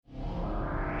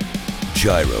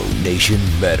Gyro Nation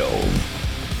Metal.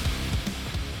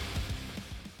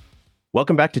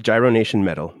 Welcome back to Gyro Nation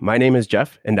Metal. My name is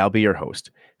Jeff, and I'll be your host.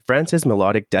 France's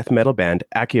melodic death metal band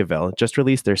Akiavel just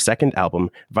released their second album,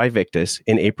 Vivictus,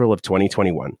 in April of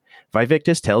 2021.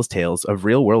 Vivictus tells tales of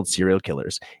real-world serial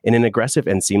killers in an aggressive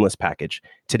and seamless package.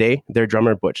 Today, their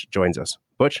drummer Butch joins us.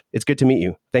 Butch, it's good to meet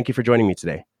you. Thank you for joining me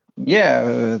today.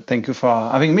 Yeah, thank you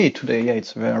for having me today. Yeah,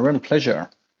 it's a real pleasure.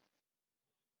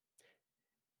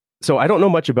 So I don't know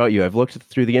much about you. I've looked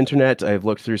through the internet. I've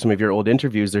looked through some of your old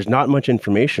interviews. There's not much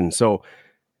information. So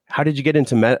how did you get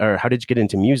into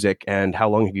music, and how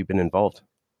long have you been involved?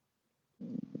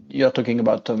 You're talking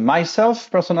about myself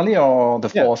personally, or the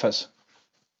four of us?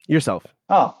 Yourself.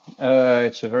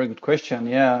 It's a very good question.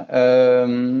 Yeah,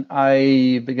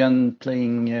 I began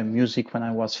playing music when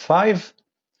I was 5.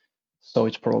 So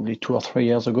it's probably 2 or 3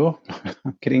 years ago.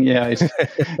 I'm kidding. Yeah,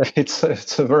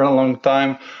 it's a very long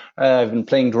time. I've been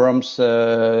playing drums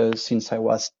since I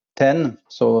was 10.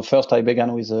 So first I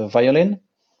began with a violin.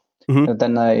 Mm-hmm. And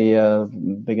then I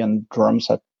began drums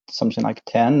at something like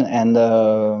 10. And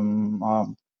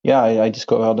I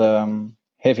discovered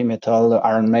heavy metal,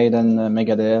 Iron Maiden,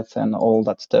 Megadeth, and all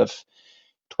that stuff.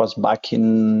 It was back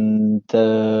in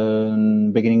the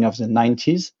beginning of the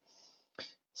 90s.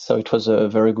 So it was a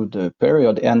very good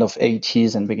period, end of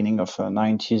 80s and beginning of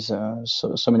 90s.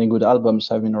 So many good albums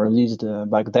have been released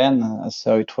back then.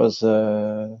 So it was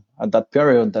at that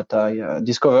period that I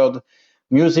discovered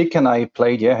music, and I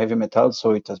played heavy metal.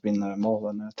 So it has been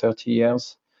more than 30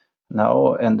 years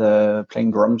now, and playing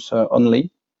drums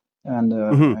only. And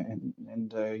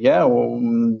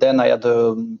then I had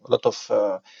a lot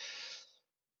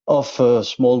of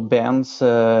small bands.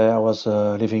 I was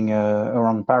living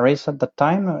around Paris at that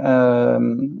time,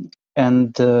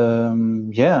 and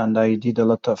I did a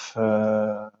lot of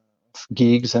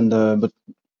gigs and but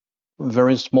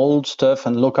very small stuff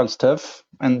and local stuff.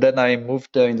 And then I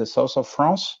moved in the south of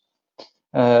France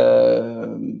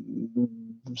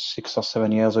 6 or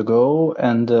 7 years ago,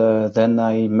 and then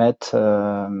I met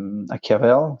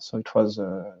Akiavel. So it was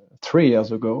 3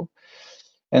 years ago.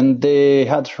 And they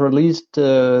had released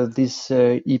this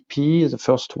EP, the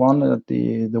first one,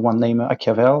 the one named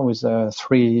Akiavel, with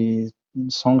 3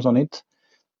 songs on it,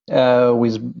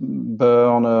 with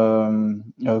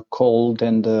Burn, Cold,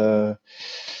 and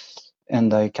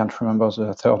I can't remember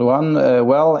the third one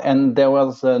well. And there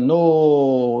was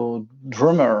no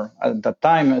drummer at that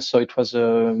time, so it was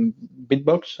a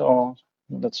beatbox, or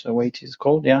that's the way it is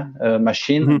called, a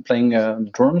machine playing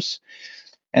drums.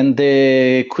 And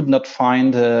they could not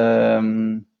find a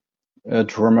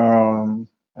drummer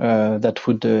that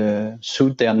would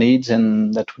suit their needs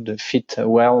and that would fit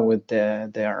well with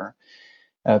their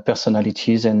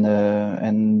personalities and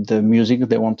the music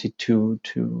they wanted to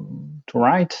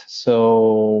write.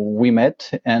 So we met,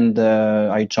 and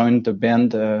I joined the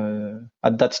band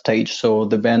at that stage. So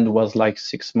the band was like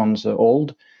 6 months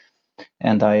old.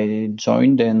 And I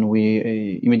joined, and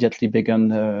we immediately began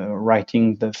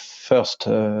writing the first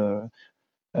album,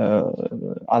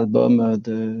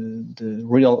 the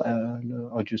real,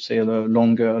 how do you say, the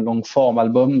long form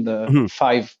album, the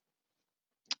 5.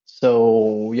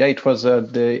 So it was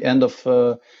at the end of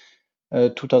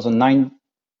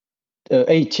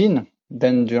 2018.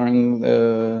 Then during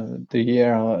the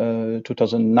year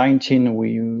 2019,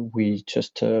 we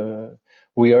just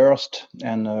rehearsed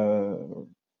and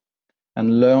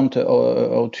learned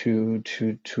how to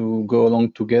go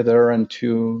along together and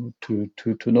to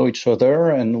know each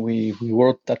other. And we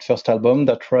wrote that first album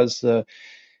that was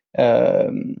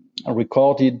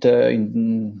recorded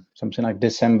in something like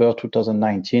December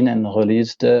 2019 and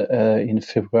released in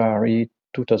February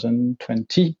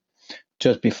 2020,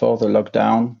 just before the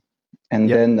lockdown. And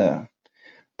then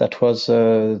that was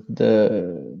the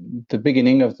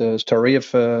beginning of the story of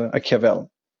Akiavel.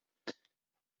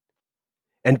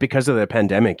 And because of the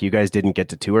pandemic, you guys didn't get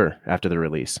to tour after the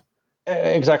release.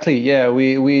 Exactly. Yeah,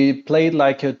 we played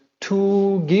like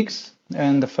 2 gigs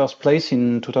in the first place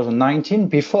in 2019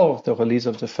 before the release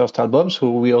of the first album.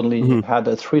 So we only had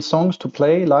 3 songs to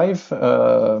play live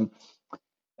and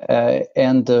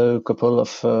a couple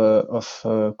of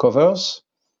covers.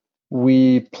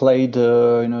 We played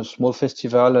in a small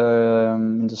festival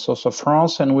in the south of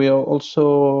France, and we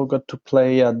also got to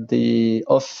play at the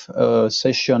off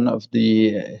session of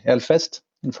the Hellfest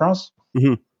in France.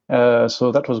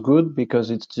 So that was good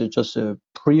because it's just a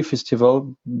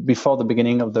pre-festival before the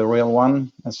beginning of the real one.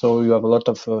 And so you have a lot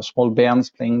of small bands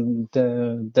playing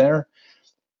there.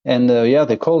 And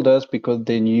they called us because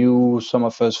they knew some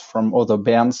of us from other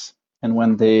bands. And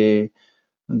when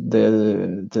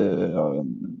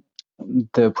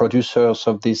the producers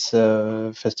of this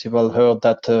festival heard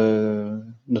that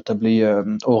notably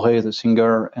Ore, the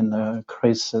singer, and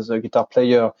Chris, the guitar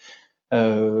player,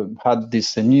 had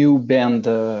this new band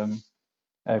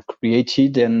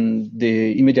created, and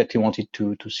they immediately wanted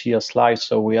to see us live.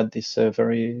 So we had this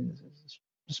very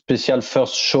special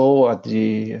first show at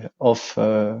the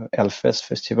Hellfest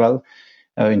festival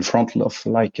in front of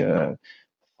like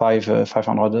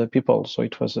 500 people. So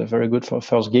it was very good for a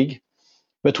first gig.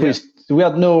 But we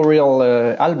had no real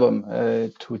album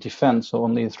to defend, so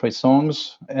only 3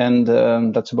 songs, and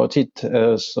that's about it.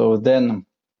 So then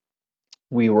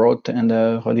we wrote and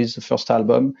released the first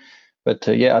album. But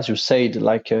as you said,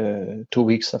 like 2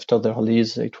 weeks after the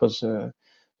release, it was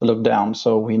lockdown,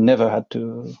 so we never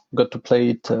got to play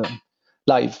it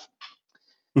live.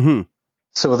 Mm-hmm.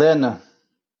 So then,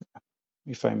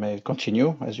 if I may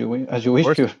continue, as you wish,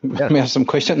 you may have some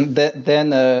question.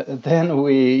 Then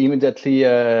we immediately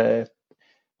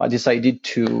decided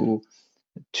to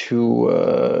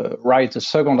write a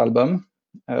second album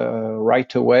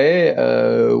right away.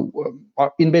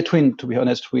 In between, to be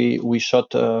honest, we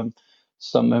shot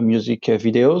some music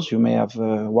videos you may have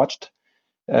watched.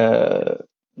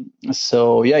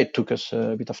 So it took us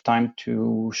a bit of time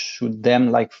to shoot them,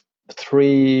 like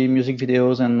 3 music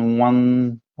videos and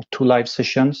 1 or 2 live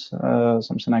sessions,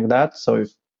 something like that. So it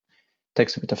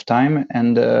takes a bit of time.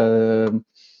 And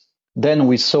then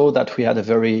we saw that we had a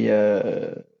very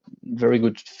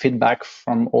good feedback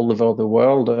from all over the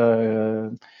world.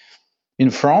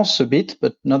 In France a bit,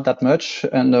 but not that much,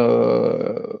 and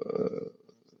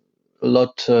a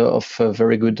lot of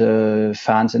very good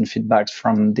fans and feedbacks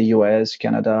from the US,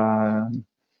 Canada,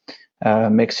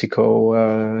 Mexico,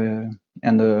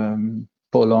 and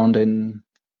Poland, and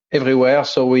everywhere.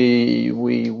 So we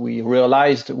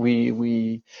realized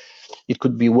it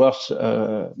could be worth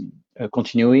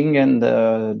continuing and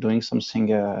doing something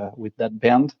with that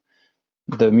band.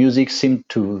 The music seemed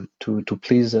to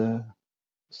please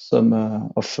some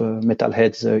of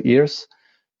metalheads' ears.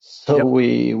 So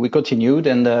we continued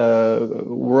and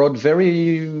wrote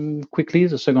very quickly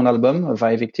the second album,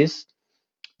 Vae Victis,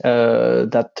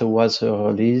 that was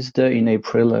released in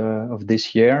April of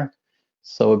this year.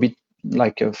 So a bit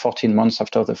like 14 months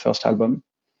after the first album.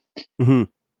 Mm-hmm.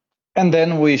 And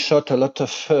then we shot a lot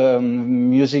of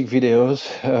music videos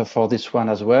for this one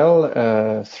as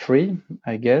well, 3,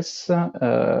 I guess.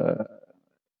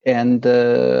 And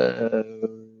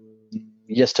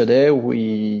yesterday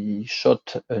we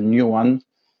shot a new one,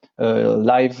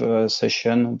 live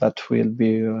session that will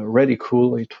be really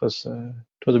cool. It was a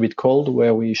bit cold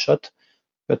where we shot,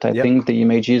 but I think the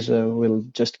images will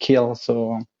just kill.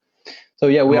 So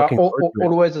we are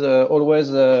always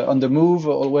on the move,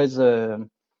 always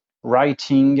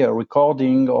writing,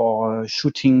 recording, or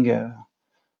shooting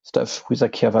stuff with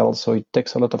Akiavel. So it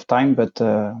takes a lot of time, but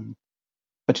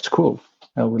it's cool.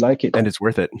 We like it, and it's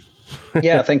worth it.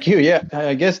 Yeah, thank you. Yeah,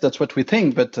 I guess that's what we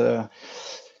think. But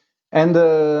at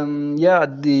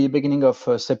the beginning of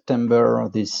September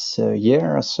this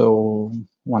year, so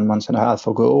 1 month and a half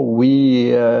ago,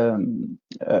 we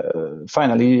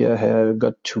finally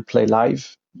got to play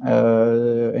live,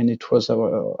 and it was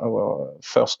our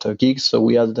first gig. So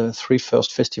we had the 3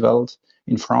 first festivals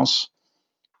in France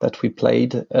that we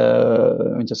played in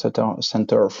the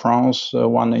center of France,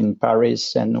 one in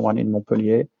Paris and one in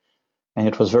Montpellier. And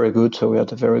it was very good. So we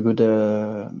had a very good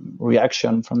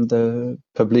reaction from the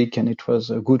public, and it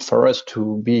was good for us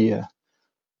to be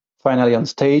finally on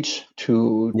stage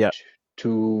to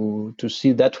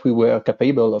see that we were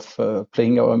capable of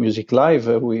playing our music live.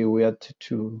 We had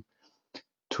to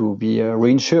be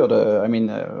reinsured. I mean,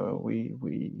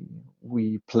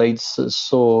 we played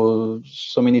so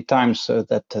many times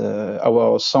that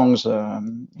our songs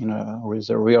with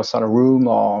a rehearsal room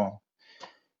or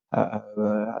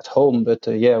at home, but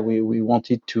we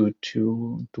wanted to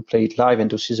play it live and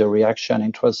to see the reaction.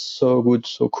 It was so good,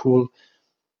 so cool.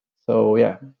 So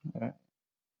it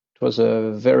was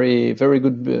a very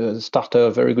good starter,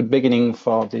 very good beginning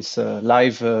for this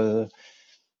live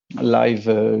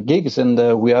gigs,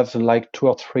 and we have like 2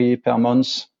 or 3 per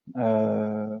month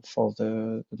for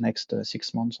the next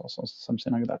 6 months or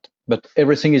something like that. But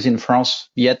everything is in France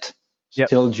yet.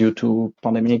 Still due to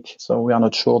pandemic, so we are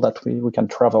not sure that we can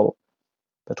travel,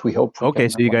 but we hope. Okay,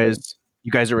 so you guys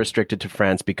are restricted to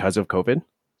France because of COVID?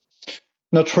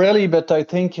 Not really, but I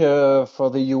think for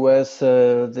the US,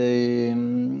 we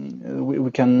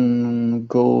can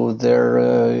go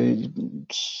there.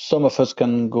 Some of us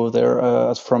can go there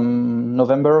as from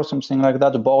November or something like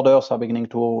that. The borders are beginning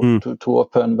to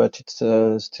open, but it's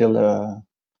still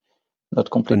not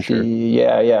completely.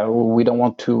 Unsure. Yeah. We don't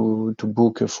want to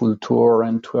book a full tour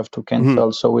and to have to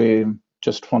cancel. So we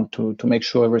just want to make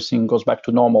sure everything goes back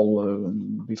to normal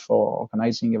before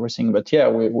organizing everything. But yeah,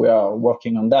 we are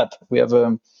working on that. We have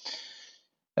a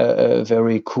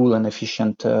very cool and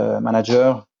efficient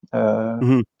manager,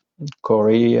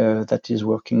 Corey, that is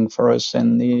working for us,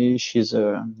 and she's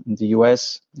in the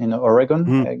US, in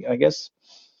Oregon, I guess.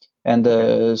 And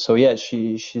so yeah,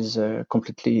 she's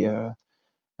completely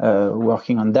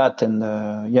working on that,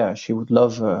 and yeah, she would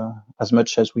love as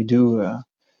much as we do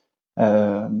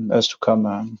us to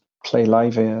come play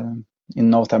live in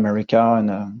North America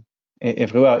and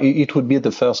everywhere. It would be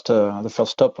the first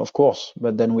stop, of course,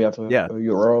 but then we have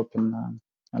Europe and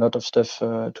a lot of stuff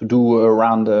to do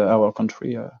around our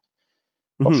country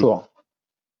for sure.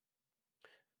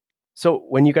 So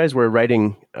when you guys were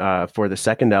writing for the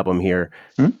second album here,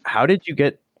 how did you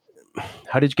get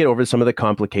over some of the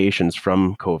complications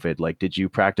from COVID? Like, did you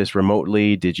practice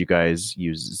remotely? Did you guys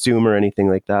use Zoom or anything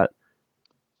like that?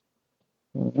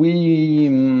 We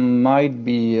might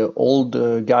be old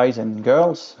guys and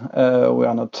girls. We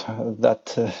are not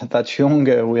that young.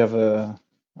 We have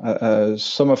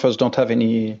some of us don't have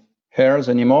any hairs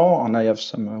anymore, and I have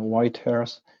some white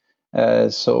hairs.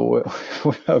 So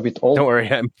we're a bit old. Don't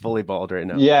worry, I'm fully bald right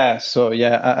now. Yeah. So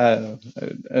yeah,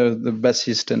 the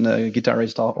bassist and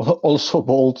guitarist are also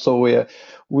bald. So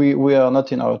we are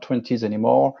not in our 20s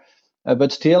anymore.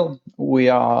 But still, we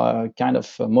are kind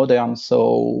of modern,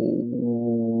 so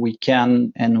we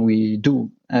can and we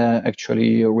do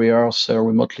actually rehearse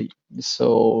remotely.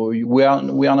 So we are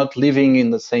not living in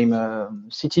the same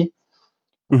city.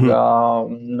 We are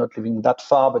not living that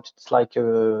far, but it's like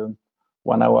a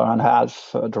 1 hour and a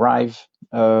half drive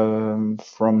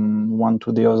from one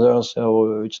to the other.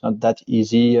 So it's not that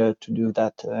easy to do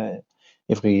that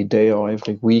every day or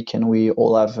every week, and we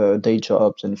all have day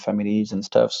jobs and families and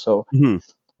stuff. So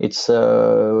it's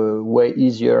way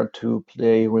easier to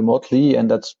play remotely,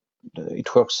 and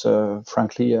it works,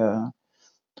 frankly,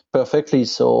 perfectly.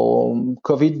 So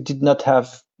COVID did not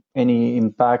have any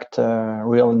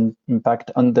real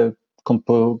impact on the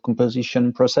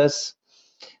composition process.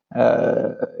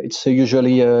 It's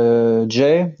usually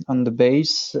Jay on the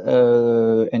bass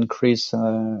and Chris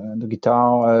on the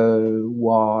guitar, who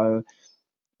are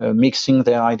mixing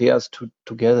their ideas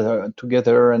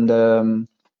together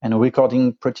and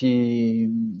recording pretty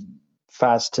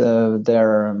fast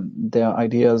their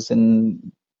ideas,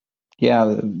 and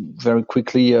yeah, very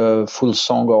quickly a full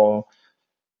song or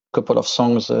couple of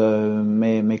songs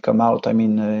may come out. I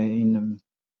mean, in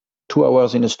 2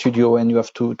 hours in a studio, and you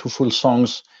have two full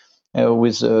songs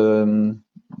with the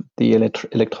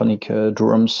electronic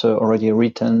drums already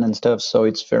written and stuff. So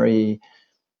it's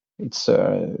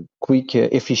quick,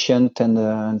 efficient,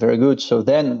 and very good. So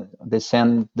then they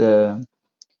send the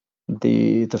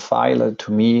file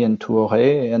to me and to Ore,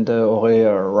 and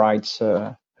Ore writes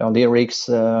her lyrics,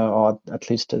 or at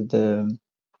least the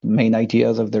main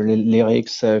ideas of the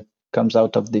lyrics comes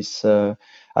out of this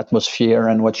atmosphere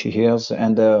and what she hears.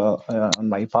 And on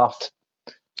my part,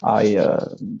 I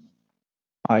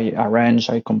arrange,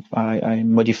 I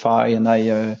modify, and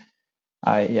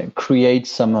I create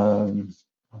some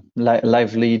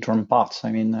lively drum parts.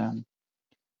 I mean,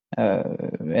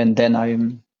 and then I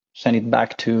send it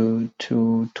back to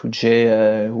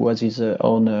Jay, who has his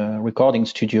own recording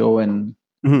studio, and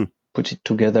put it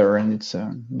together, and it's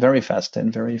very fast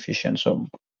and very efficient. So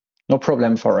no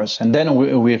problem for us. And then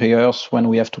we rehearse when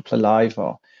we have to play live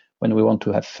or when we want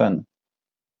to have fun.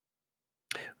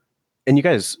 And you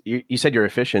guys, you said you're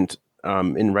efficient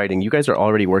in writing. You guys are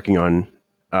already working on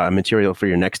material for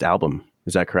your next album.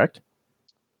 Is that correct?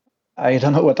 I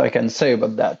don't know what I can say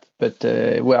about that, but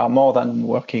we are more than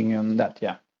working on that.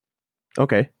 Yeah.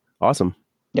 Okay. Awesome.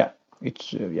 Yeah.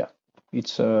 It's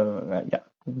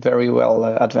very well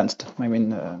advanced. I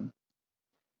mean,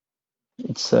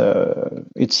 it's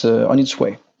on its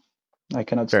way. I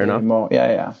cannot say more.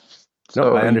 Yeah. So,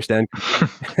 no, I understand.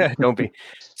 Don't be.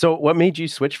 So what made you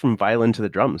switch from violin to the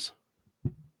drums?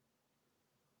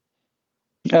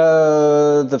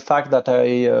 The fact that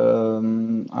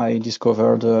I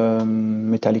discovered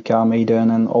Metallica,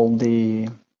 Maiden, and all the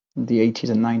 80s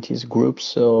and 90s groups.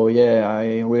 So yeah,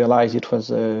 I realized it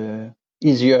was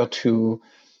easier to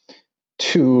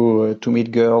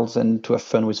meet girls and to have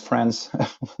fun with friends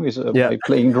by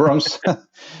playing drums.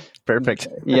 Perfect.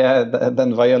 Yeah,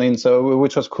 than violin. So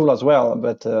which was cool as well.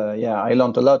 But yeah, I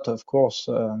learned a lot, of course.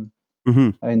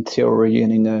 In theory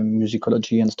and in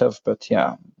musicology and stuff, but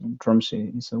yeah, drums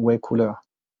is way cooler.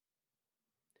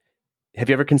 Have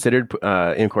you ever considered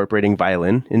incorporating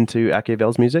violin into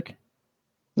Akiavel's music?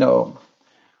 No,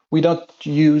 we don't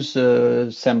use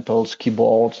samples,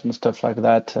 keyboards, and stuff like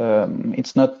that.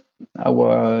 It's not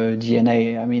our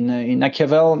DNA. I mean, in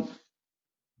Akiavel,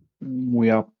 we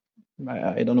are.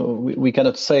 I don't know. We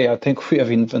cannot say. I think we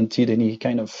have invented any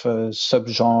kind of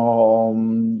subgenre or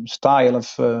style of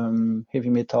heavy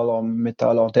metal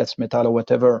or death metal or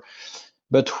whatever.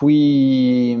 But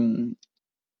we.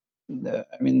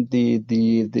 I mean,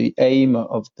 the aim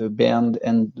of the band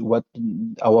and what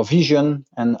our vision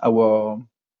and our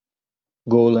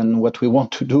goal and what we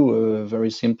want to do,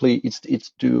 very simply,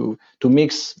 it's to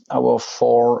mix our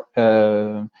four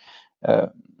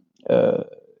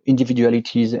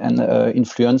individualities and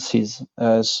influences.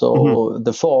 So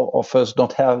the four of us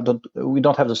don't have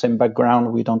the same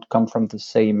background. We don't come from the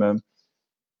same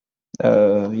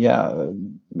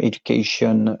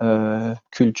education,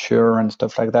 culture, and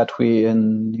stuff like that.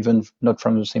 And even not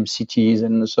from the same cities,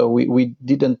 and so we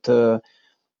didn't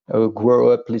grow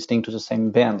up listening to the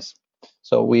same bands.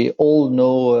 So we all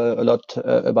know a lot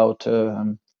about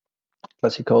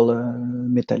classical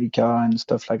Metallica and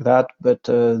stuff like that, but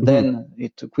then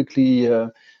it quickly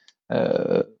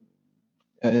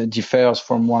differs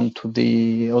from one to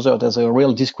the other. There's a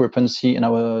real discrepancy in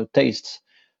our tastes.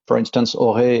 For instance,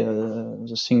 Ore,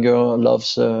 the singer,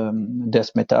 loves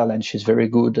death metal, and she's very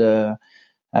good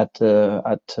at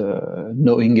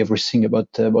knowing everything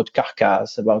about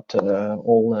Carcass, about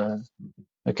all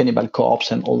Cannibal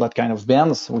Corpse, and all that kind of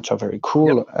bands, which are very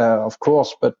cool, of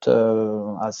course. But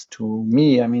as to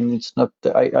me, I mean, it's not.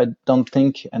 I don't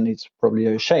think, and it's probably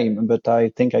a shame, but I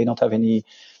think I don't have any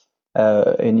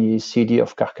CD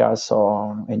of Carcass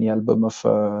or any album of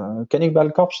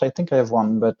Cannibal Corpse. I think I have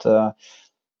one, but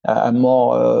I'm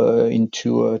more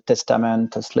into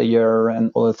Testament, Slayer,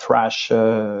 and other thrash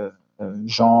genre,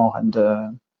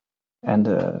 and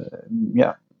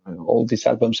all these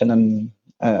albums. And then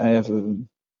I have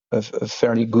a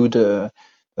fairly good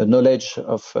knowledge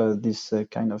of this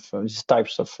kind of these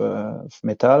types of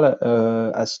metal.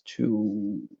 As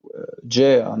to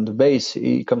Jay on the bass,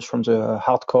 he comes from the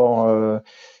hardcore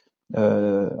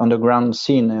underground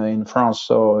scene in France,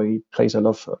 so he plays a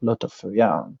lot of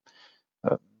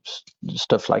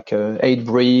stuff like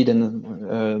Hatebreed,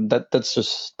 and that's the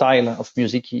style of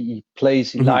music he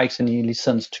plays, he likes, and he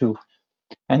listens to.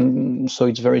 And so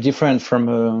it's very different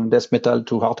from death metal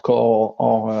to hardcore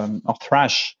or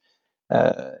thrash.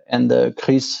 And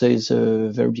Chris is a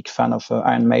very big fan of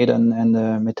Iron Maiden and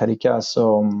Metallica,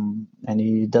 so and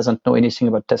he doesn't know anything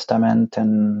about Testament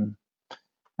and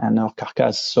our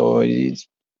Carcass. So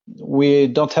we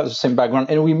don't have the same background,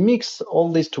 and we mix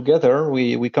all this together.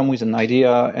 We come with an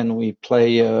idea, and we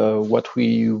play what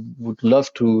we would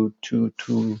love to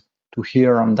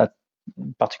hear on that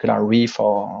particular riff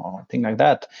or thing like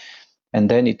that, and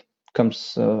then it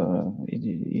comes.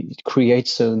 It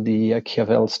creates the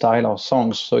Akiavel style of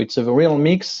songs. So it's a real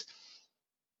mix,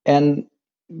 and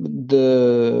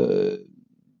the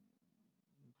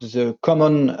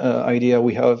common idea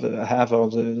we have, or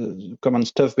the common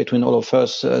stuff between all of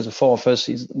us, the four of us,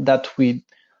 is that we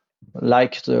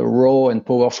like the raw and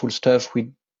powerful stuff.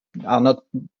 We are not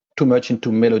too much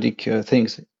into melodic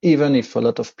things, even if a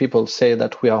lot of people say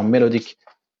that we are a melodic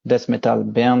death metal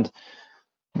band.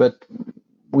 But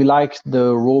we like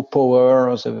the raw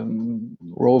power, the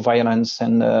raw violence,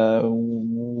 and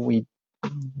we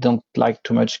don't like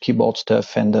too much keyboard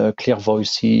stuff and clear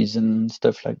voices and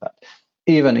stuff like that.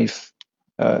 Even if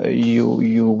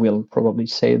you will probably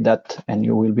say that, and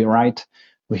you will be right,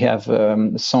 we have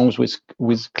songs with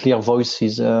clear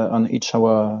voices on each of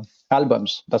our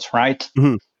albums. That's right.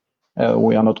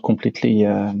 We are not completely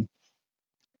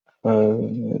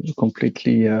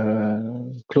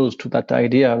close to that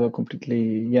idea. We're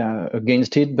completely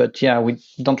against it. But we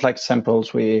don't like samples.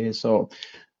 So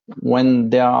when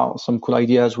there are some cool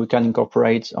ideas we can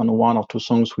incorporate on one or two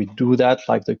songs, we do that,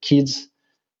 like the kids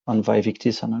on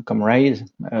Vivictis and Comrade.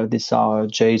 These are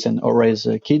Jay's and Ore's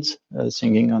kids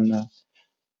singing on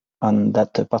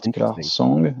that particular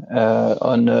song.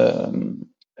 On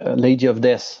Lady of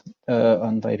Death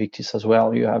on Vivictis as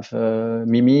well, you have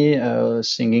Mimi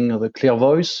singing the clear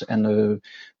voice and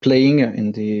playing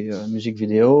in the music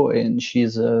video, and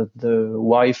she's the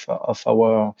wife of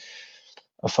our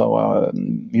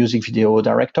music video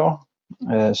director.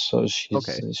 So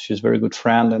she's a very good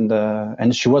friend,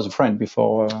 and she was a friend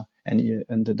before,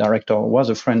 and the director was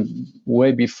a friend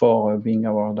way before being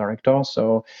our director.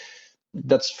 So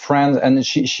that's friend, and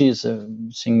she's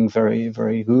singing very,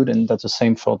 very good, and that's the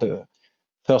same for the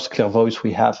first clear voice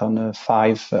we have on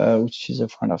 5, which is a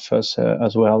friend of us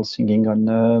as well, singing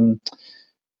on.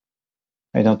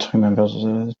 I don't remember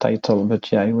the title, but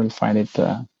you will find it.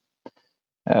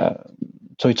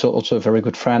 so it's also a very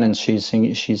good friend, and she's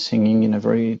singing in a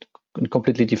very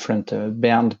completely different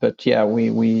band. But yeah,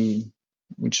 we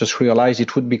just realized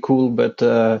it would be cool, but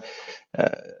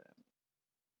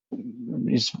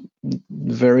it's some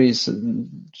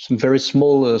very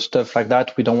small stuff like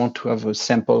that. We don't want to have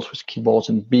samples with keyboards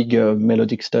and big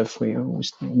melodic stuff. We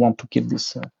want to keep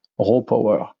this raw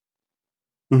power.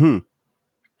 Mm-hmm.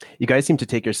 You guys seem to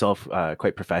take yourself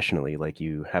quite professionally. Like,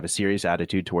 you have a serious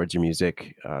attitude towards your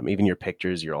music. Even your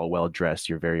pictures, you're all well dressed.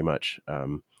 You're very much,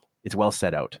 it's well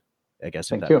set out, I guess, if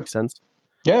Thank that you. makes sense.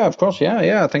 Yeah, of course.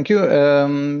 Yeah. Thank you.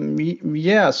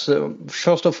 Yes.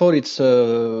 First of all, it's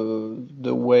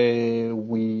the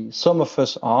way some of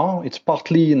us are. It's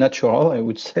partly natural, I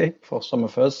would say, for some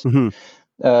of us. Mm-hmm.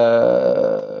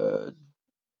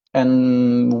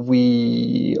 And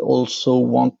we also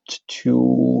want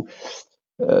to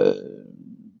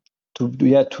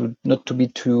not to be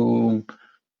too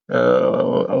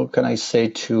how can I say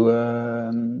too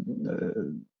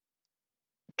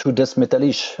death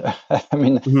metalish. I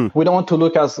mean, we don't want to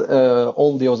look as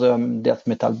all the other death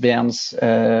metal bands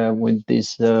with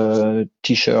these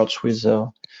T-shirts with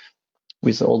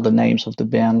all the names of the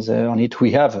bands on it.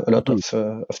 We have a lot of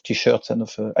T-shirts and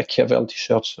of Akiavel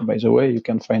T-shirts. By the way, you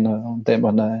can find them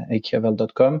on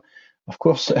akiavel.com. Of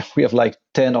course, we have like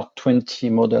 10 or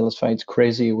 20 models. So it's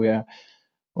crazy. We are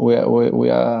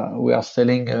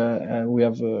selling. We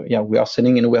are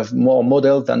selling, and we have more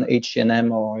models than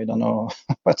H&M or I don't know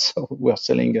what. So we are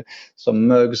selling some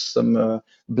mugs, some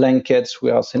blankets. We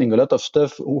are selling a lot of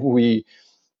stuff.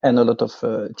 And a lot of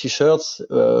T-shirts.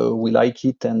 We like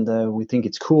it, and we think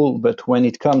it's cool. But when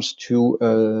it comes to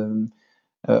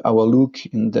our look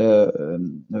in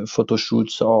the photo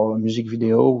shoots or music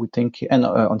video, we think, and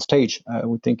on stage,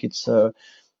 we think it's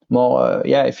more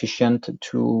efficient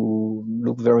to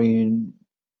look very,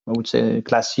 I would say,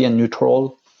 classy and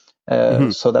neutral,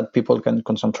 so that people can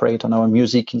concentrate on our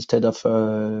music instead of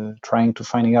trying to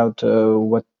finding out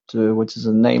what is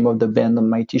the name of the band on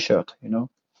my T-shirt.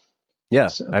 Yeah,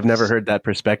 I've never heard that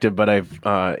perspective, but I've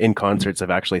in concerts I've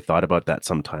actually thought about that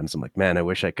sometimes. I'm like, man, I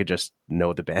wish I could just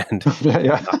know the band,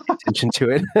 yeah. not pay attention to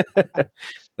it.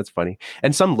 That's funny.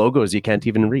 And some logos you can't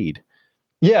even read.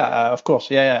 Yeah, of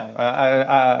course. Yeah.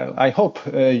 I hope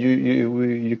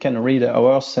you can read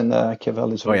ours, and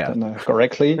Akiavel is written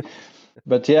correctly.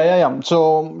 But yeah.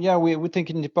 So yeah, we think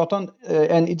it's important,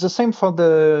 and it's the same for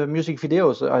the music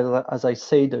videos. As I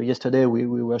said yesterday, we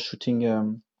were shooting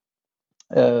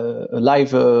a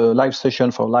live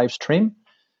session for live stream.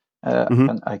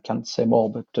 I can't say more,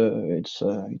 but it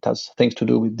has things to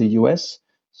do with the US.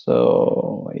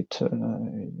 So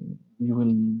you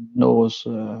will know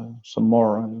some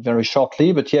more very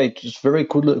shortly. But yeah, it is very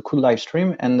cool live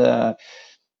stream, and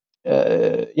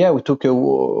we took a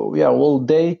whole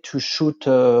day to shoot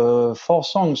 4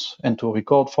 songs and to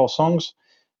record 4 songs.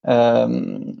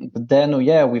 But then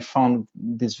we found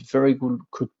this very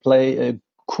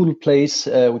cool place,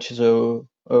 which is a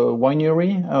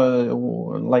winery,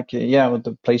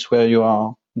 the place where you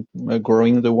are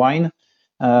growing the wine.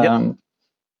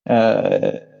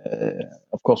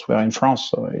 Of course, we are in France,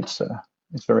 so it's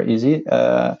very easy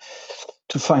to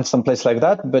find some place like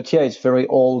that. But yeah, it's very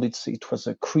old. It was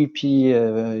a creepy,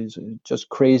 just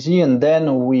crazy. And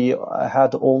then we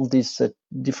had all these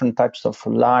different types of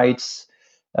lights.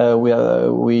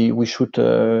 We shoot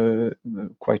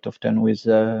quite often with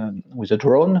a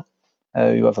drone.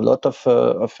 You have a lot of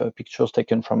pictures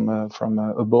taken from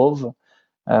above.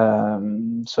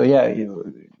 So yeah, it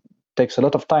takes a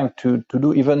lot of time to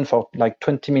do, even for like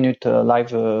 20-minute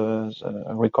live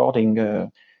recording.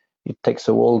 It takes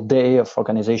a whole day of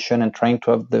organization and trying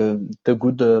to have the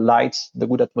good lights, the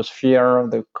good atmosphere,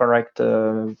 the correct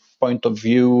point of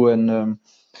view, and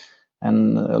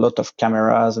a lot of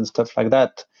cameras and stuff like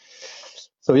that.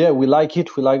 So yeah, we like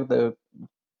it.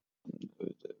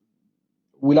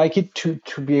 We like it to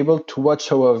be able to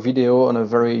watch our video on a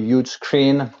very huge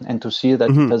screen and to see that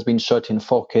it has been shot in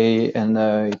 4K, and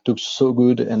it looks so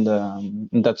good. And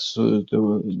that's,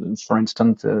 for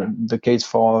instance, the case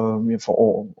for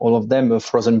all of them.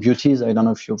 Frozen Beauties. I don't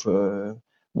know if you've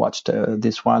watched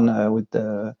this one with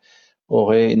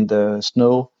Ore in the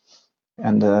snow,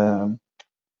 and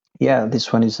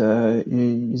this one is a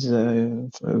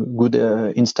good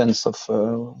instance of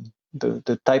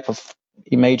the type of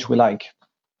image we like.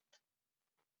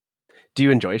 Do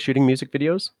you enjoy shooting music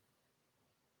videos?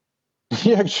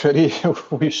 Yeah, actually,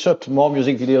 we shot more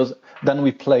music videos than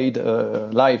we played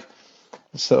live.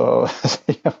 So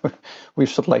we've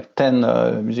shot like 10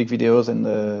 music videos,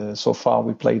 and so far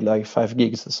we played like 5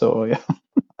 gigs. So yeah,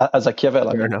 as Akiavel.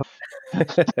 Fair enough.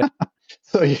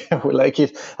 So yeah, we like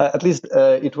it. At least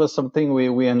it was something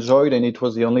we enjoyed, and it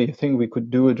was the only thing we could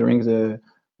do during the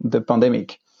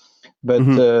pandemic. But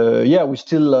yeah, we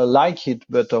still like it.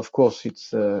 But of course,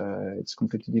 it's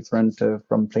completely different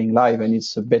from playing live, and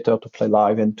it's better to play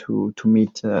live and to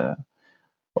meet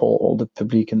all the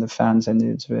public and the fans, and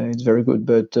it's very good.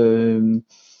 But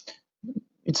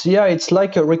it's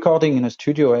like a recording in a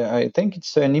studio. I think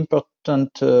it's an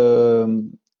important.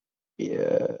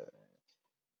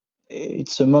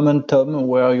 It's a momentum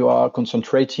where you are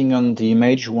concentrating on the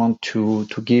image you want to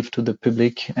give to the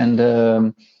public,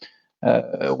 and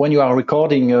when you are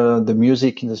recording the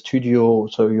music in the studio,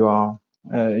 so you are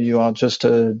just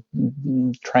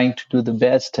trying to do the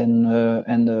best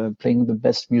and playing the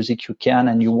best music you can,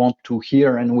 and you want to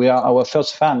hear. And we are our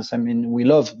first fans. I mean, we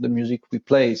love the music we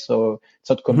play, so it's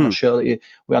not commercial. We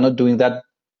are not doing that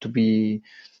to be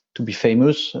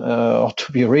famous or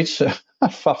to be rich.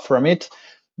 Far from it.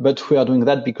 But we are doing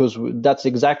that because that's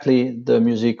exactly the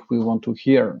music we want to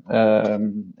hear.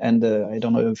 And I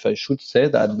don't know if I should say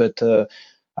that, but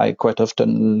I quite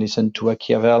often listen to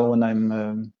Akiavel when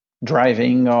I'm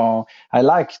driving, or I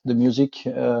like the music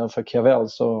of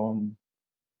Akiavel, so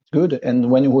it's good.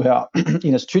 And when we are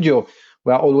in a studio,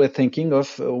 we are always thinking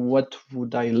of what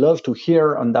would I love to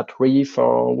hear on that riff,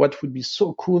 or what would be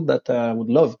so cool that I would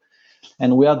love.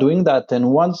 And we are doing that.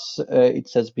 And once it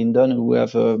has been done, we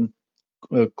have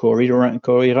coherent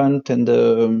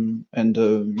the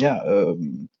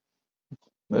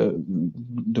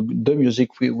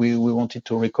music we wanted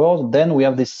to record. Then we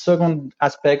have this second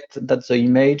aspect, that's the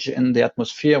image and the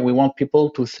atmosphere we want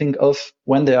people to think of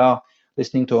when they are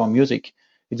listening to our music.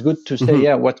 It's good to say,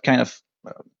 yeah, what kind of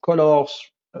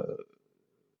colors,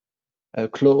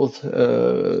 clothes,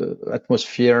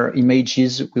 atmosphere,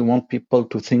 images we want people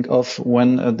to think of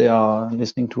when they are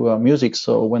listening to our music.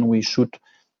 So when we shoot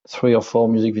 3 or 4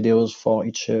 music videos for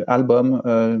each album,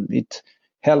 it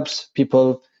helps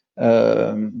people,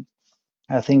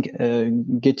 I think,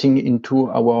 getting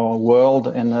into our world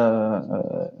and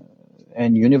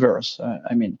universe.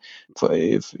 I mean,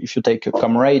 if you take a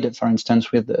Comrade, for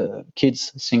instance, with the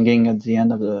kids singing at the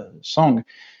end of the song,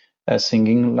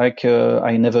 singing like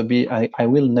I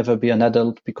will never be an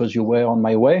adult because you were on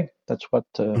my way. That's what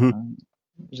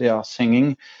they are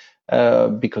singing,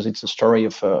 because it's a story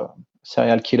of a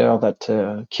serial killer that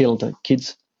killed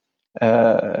kids.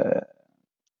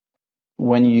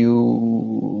 When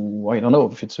I don't know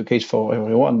if it's the case for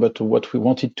everyone, but what we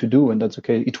wanted to do, and that's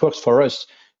okay, it works for us.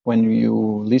 When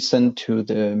you listen to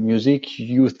the music,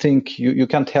 you think you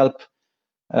can't help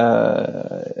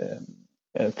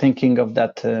thinking of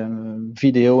that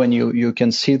video, and you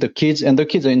can see the kids, and the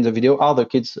kids in the video are the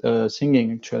kids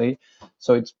singing actually.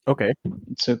 So it's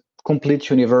a complete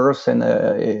universe, and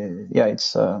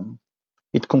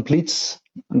it completes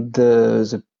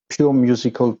the pure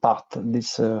musical part,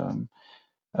 this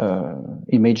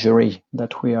imagery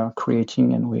that we are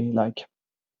creating and we like.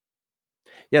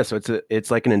 Yeah, so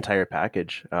it's like an entire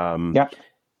package.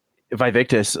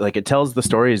 Vivictus, like, it tells the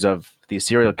stories of these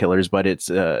serial killers, but it's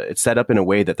set up in a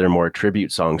way that they're more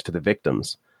tribute songs to the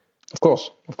victims. Of course,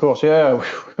 yeah.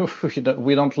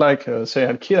 We don't like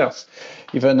serial killers,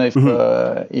 even if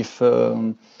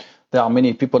there are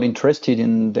many people interested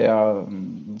in their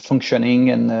functioning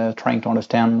and trying to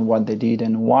understand what they did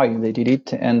and why they did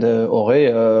it. And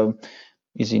Ore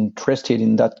is interested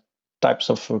in that types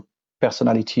of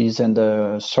personalities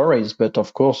and stories. But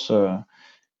of course,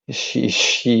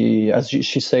 she as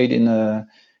she said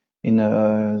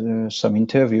in some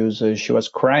interviews, she was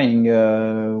crying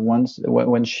once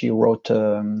when she wrote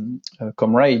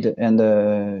Comrade,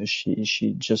 and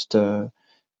she just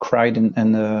cried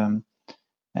and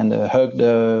hugged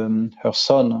her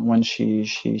son when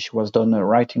she was done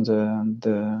writing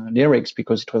the lyrics,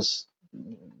 because it was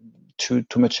too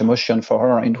much emotion for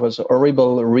her. It was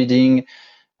horrible reading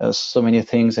so many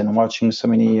things and watching so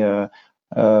many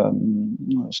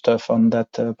stuff on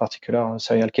that particular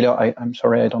serial killer. I'm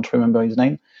sorry, I don't remember his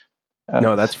name.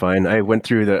 No, that's fine. I went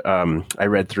through I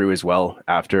read through as well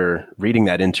after reading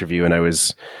that interview, and I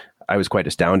was quite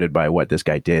astounded by what this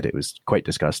guy did. It was quite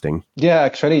disgusting. Yeah,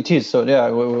 actually it is. So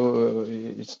yeah,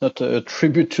 it's not a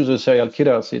tribute to the serial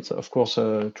killers. It's of course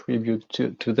a tribute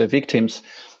to the victims.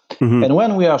 And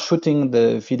when we are shooting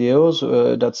the videos,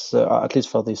 that's at least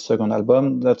for this second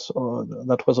album, that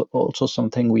was also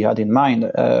something we had in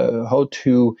mind, how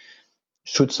to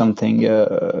shoot something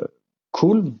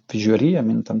cool visually. I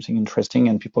mean, something interesting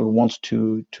and people want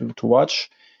to watch,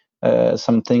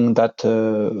 something that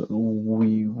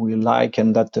we like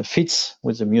and that fits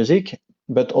with the music,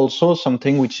 but also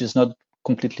something which is not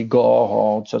completely gore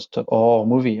or just a horror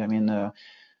movie. I mean,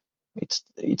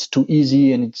 it's too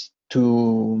easy and it's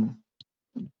too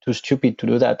stupid to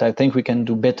do that. I think we can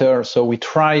do better. So we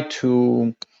try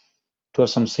to have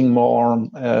something more.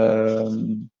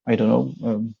 I don't know.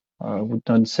 I would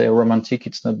not say romantic.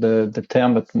 It's not the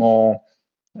term, but more.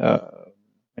 I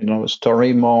don't know, a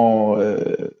story more.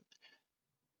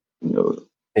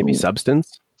 Maybe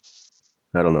substance.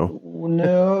 I don't know.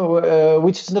 No,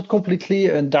 which is not completely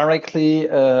and directly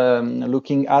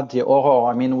looking at the horror.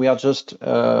 I mean, we are just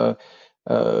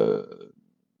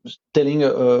telling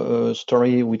a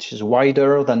story which is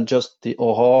wider than just the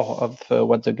horror of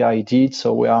what the guy did.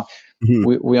 So we are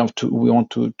we want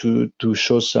to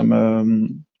show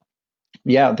some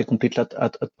the complete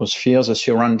atmosphere, the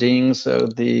surroundings,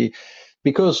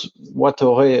 because what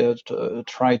Ore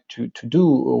tried to do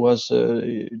was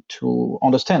to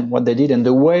understand what they did and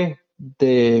the way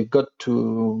they got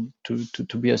to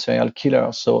be a serial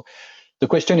killer. So the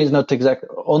question is not exact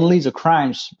only the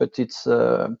crimes, but it's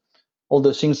all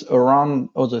the things around,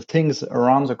 all the things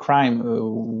around the crime.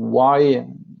 Why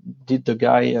did the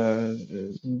guy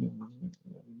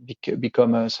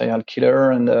become a serial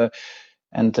killer,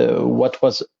 and what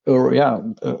was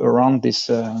around this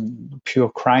pure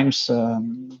crimes?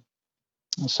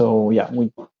 So yeah,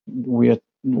 we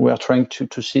are trying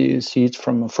to see it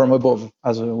from above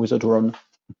with a drone.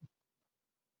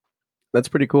 That's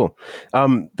pretty cool.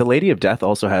 The Lady of Death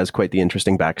also has quite the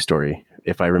interesting backstory,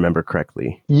 if I remember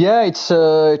correctly. Yeah,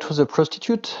 it was a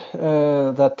prostitute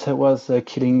that was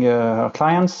killing her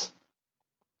clients.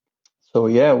 So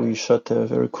yeah, we shot a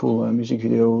very cool music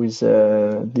video with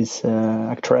this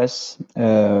actress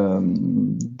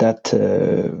that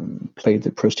played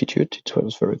the prostitute. It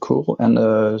was very cool,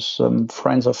 and some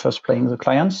friends of us playing the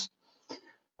clients.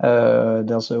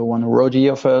 There's one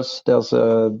roadie of us. There's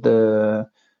the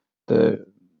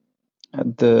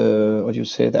what do you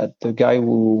say, that the guy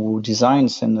who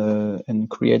designs and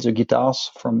creates the guitars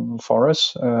for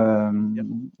us.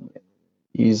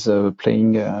 Is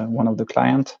playing one of the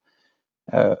clients.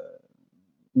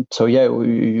 So yeah,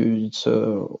 it's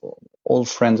all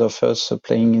friends of us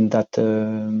playing in that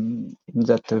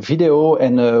video,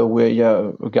 and a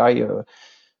guy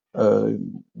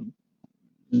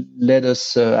let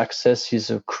us access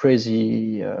his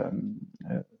crazy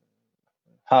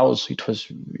house. It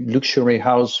was luxury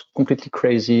house, completely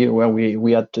crazy, where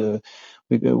we had the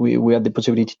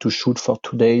possibility to shoot for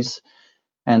 2 days.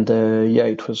 And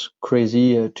it was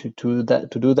crazy to do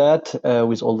that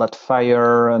with all that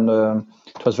fire, and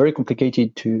it was very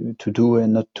complicated to do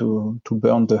and not to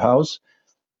burn the house.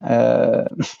 You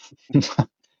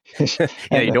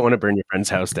don't want to burn your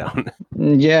friend's house down.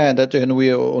 And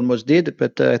we almost did,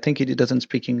 but I think he doesn't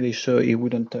speak English, so he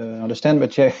wouldn't understand.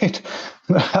 But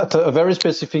at a very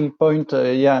specific point,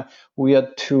 we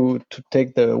had to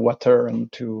take the water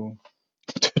and to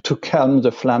calm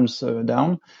the flames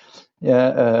down.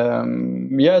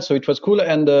 So it was cool,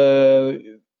 and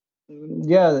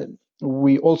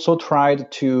we also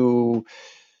tried to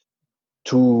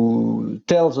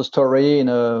tell the story in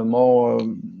a more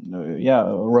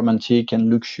romantic and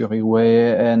luxury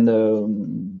way,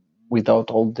 and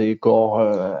without all the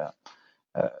gore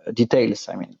details.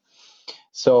 I mean,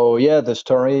 so the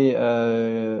story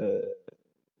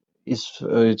is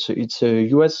it's a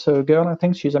US girl. I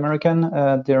think she's American.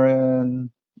 They're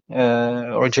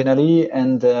originally,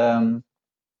 and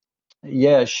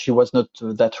she was not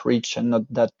that rich and not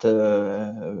that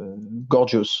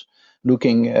gorgeous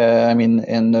looking.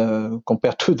 And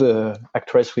compared to the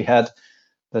actress we had,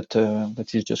 that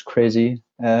is just crazy.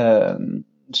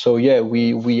 So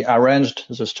we arranged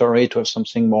the story to have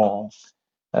something more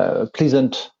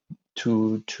pleasant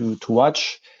to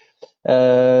watch.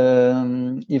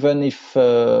 Even if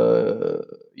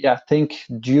I think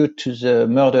due to the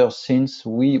murder scenes,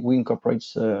 we incorporate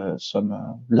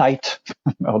some light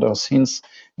murder scenes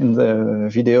in the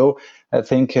video. I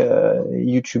think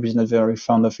YouTube is not very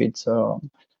fond of it, so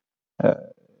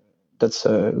that's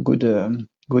a good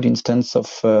instance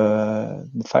of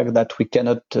the fact that we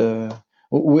cannot.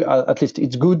 At least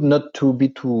it's good not to be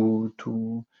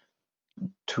too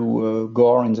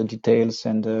gore in the details,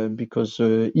 and because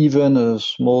even a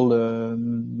small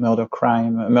murder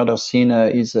scene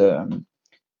is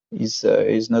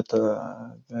not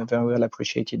very well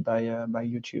appreciated by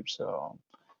YouTube. So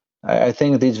I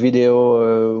think this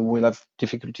video will have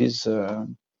difficulties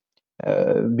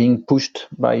being pushed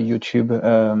by YouTube.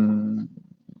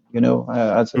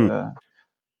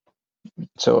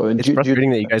 So it's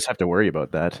frustrating that you guys have to worry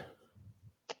about that.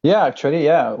 Yeah, actually,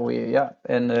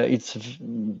 and it's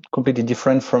completely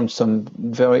different from some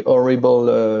very horrible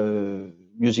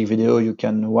music video you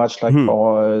can watch, like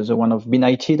for the one of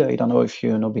Benighted. I don't know if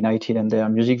you know Benighted and their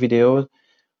music videos.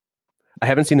 I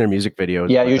haven't seen their music videos.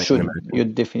 Yeah, but you I can should. imagine. You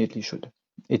definitely should.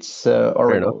 It's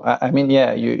horrible. I mean,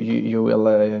 yeah, you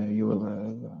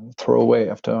will throw away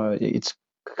after. It's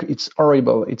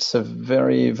horrible. It's a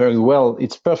very well.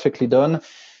 It's perfectly done.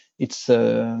 It's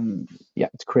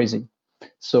it's crazy.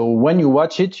 So when you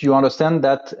watch it, you understand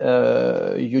that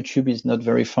YouTube is not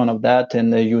very fond of that,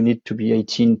 and you need to be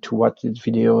 18 to watch these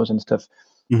videos and stuff.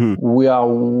 We are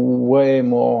way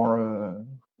more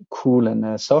cool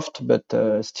and soft, but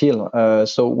still,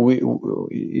 so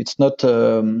it's not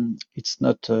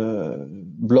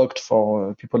blocked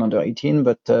for people under 18,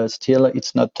 but still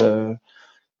it's not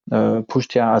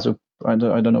pushed here as a I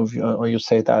don't know how you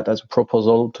say that, as a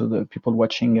proposal to the people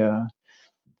watching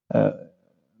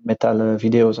metal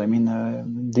videos. I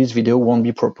mean, this video won't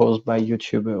be proposed by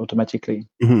YouTube automatically.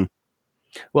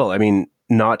 Well, I mean,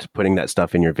 not putting that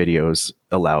stuff in your videos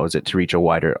allows it to reach a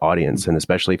wider audience, and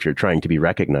especially if you're trying to be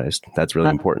recognized, that's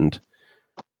really important.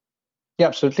 Yeah,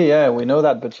 absolutely. Yeah, we know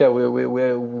that, but yeah,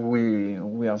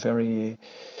 we are very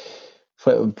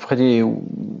pretty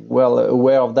well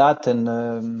aware of that.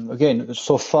 And again,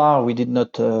 so far we did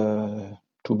not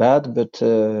too bad, but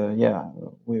yeah,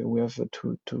 we have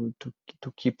to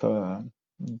keep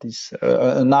this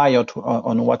an eye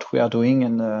on what we are doing,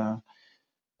 and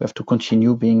we have to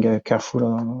continue being careful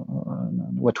on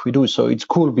what we do. So it's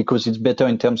cool because it's better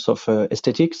in terms of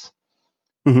aesthetics,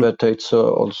 but it's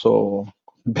also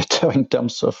better in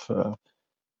terms of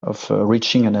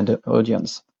reaching an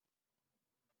audience.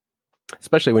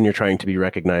 Especially when you're trying to be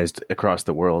recognized across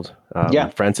the world.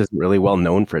 France isn't really well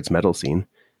known for its metal scene.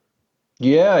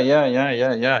 Yeah.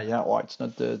 Well, it's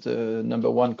not the number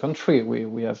one country.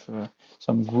 We have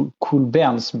some cool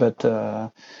bands, but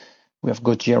we have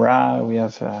Gojira, we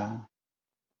have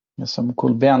some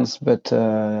cool bands, but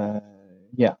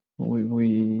yeah,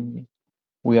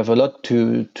 we have a lot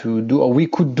to do, or we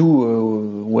could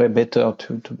do way better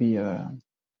to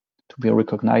be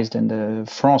recognized, and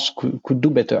France could do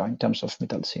better in terms of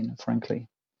metal scene, frankly.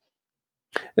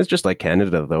 It's just like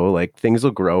Canada, though. Like, things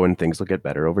will grow and things will get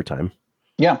better over time.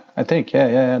 Yeah, I think.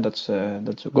 Yeah. That's a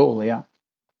goal. Yeah,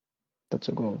 that's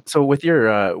a goal. So with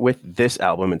your with this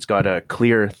album, it's got a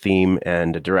clear theme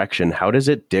and a direction. How does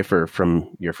it differ from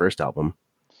your first album?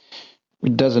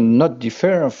 It does not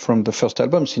differ from the first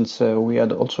album, since we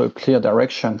had also a clear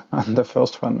direction on the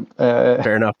first one.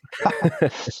 Fair enough.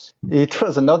 It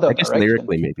was another I guess direction.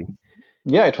 lyrically, maybe.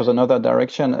 Yeah, it was another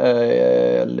direction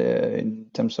in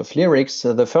terms of lyrics.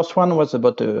 The first one was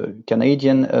about a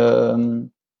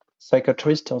Canadian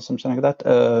psychiatrist or something like that.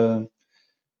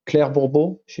 Claire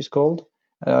Bourbeau, she's called.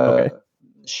 Okay.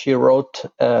 She wrote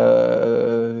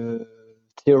a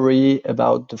theory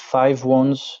about the 5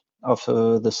 wounds of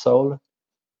the soul.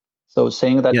 So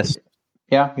saying that, yes.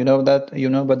 Yeah, you know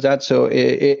about that. So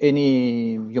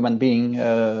any human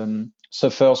being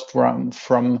suffers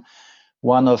from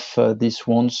one of these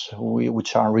wounds,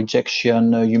 which are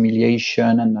rejection,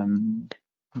 humiliation, and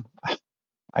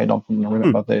I don't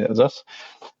remember the others.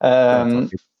 But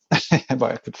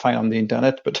I could find on the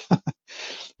internet. But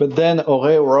but then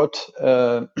Auré wrote,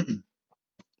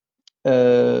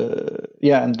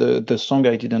 and the song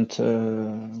I didn't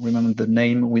remember the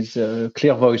name, with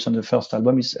clear voice on the first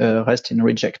album, is Rest in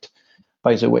Reject,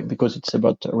 by the way, because it's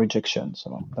about rejection.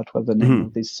 So that was the name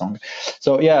of this song.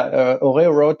 So yeah,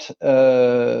 Auré wrote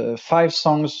 5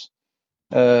 songs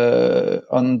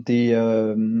on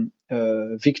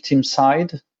the victim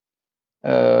side.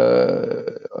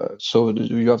 So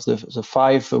you have the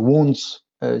 5 wounds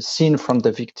seen from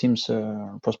the victim's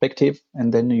perspective,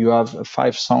 and then you have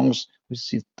 5 songs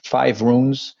with 5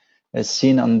 wounds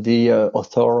seen on the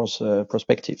author's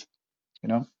perspective.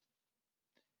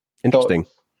 Interesting. So,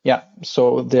 yeah,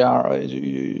 so they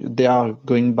are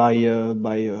going by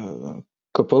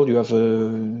couple. You have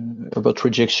about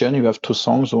rejection. You have 2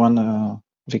 songs, one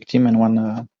victim and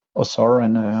one author,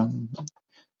 and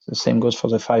the same goes for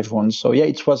the 5 ones. So yeah,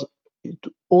 it was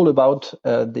all about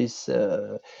this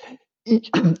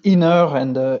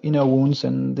inner wounds,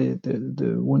 and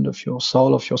the wound of your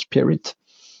soul, of your spirit.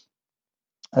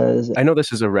 I know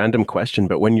this is a random question,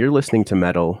 but when you're listening to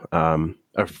metal,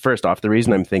 first off, the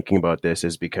reason I'm thinking about this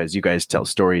is because you guys tell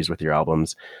stories with your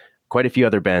albums. Quite a few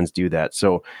other bands do that.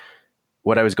 So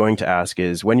what I was going to ask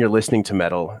is, when you're listening to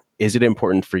metal, is it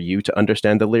important for you to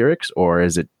understand the lyrics, or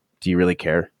do you really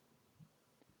care?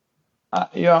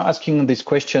 You're asking this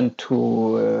question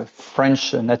to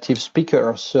French native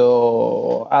speakers.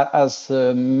 So, as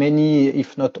many,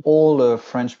 if not all,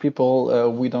 French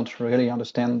people, we don't really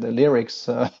understand the lyrics.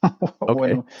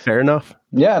 Okay, fair enough.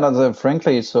 Yeah, that's,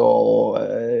 frankly.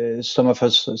 So, some of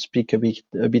us speak a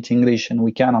bit English, and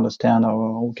we can understand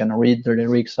or we can read the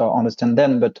lyrics or understand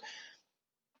them, but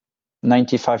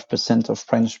 95% of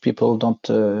French people don't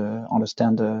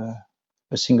understand a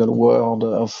single word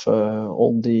of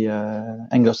all the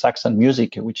Anglo-Saxon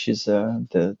music, which is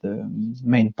the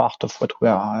main part of what we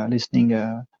are listening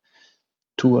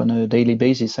to on a daily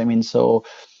basis. I mean, so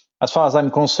as far as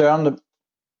I'm concerned,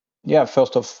 yeah,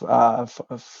 first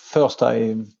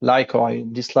I like or I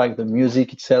dislike the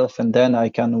music itself, and then I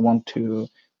can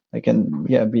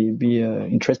be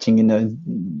interesting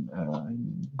in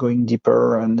going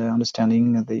deeper and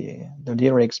understanding the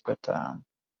lyrics, but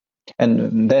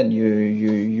and then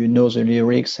you know the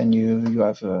lyrics and you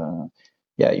have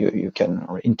you can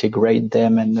integrate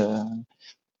them and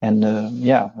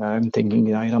I'm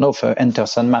thinking, I don't know, for Enter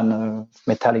Sandman,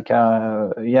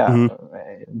 Metallica,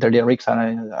 the lyrics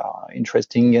are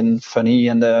interesting and funny,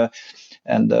 and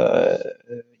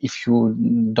if you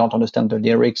don't understand the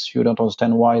lyrics, you don't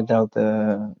understand why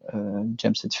the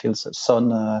James Hetfield's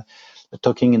son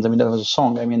talking in the middle of the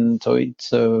song. I mean, so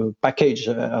it's a package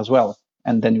as well,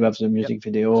 and then you have the music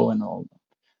video and all.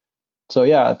 So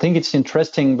yeah, I think it's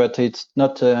interesting, but it's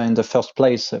not in the first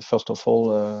place. First of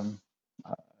all,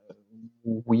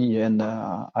 we and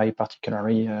I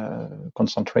particularly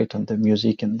concentrate on the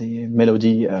music and the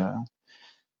melody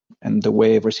and the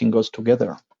way everything goes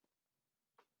together.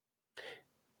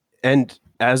 And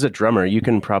as a drummer, you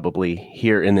can probably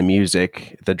hear in the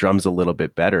music the drums a little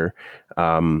bit better.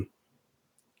 Are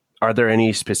there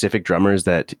any specific drummers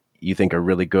that you think are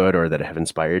really good or that have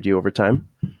inspired you over time?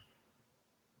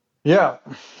 Yeah,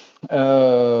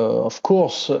 of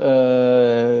course.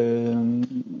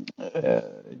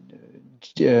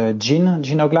 Gene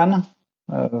Oglan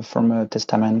from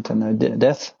Testament and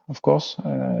Death, of course.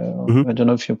 I don't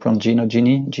know if you pronounce Gene or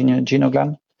Gene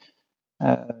Oglan.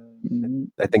 I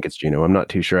think it's Gino. I'm not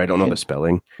too sure. I don't know the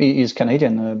spelling. He is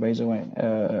Canadian, by the way.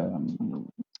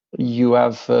 You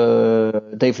have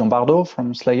Dave Lombardo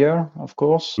from Slayer, of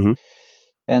course.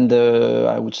 And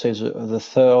I would say the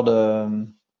third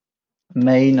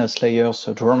main Slayer's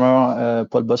drummer,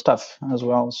 Paul Bostaph, as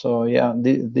well. So yeah,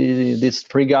 these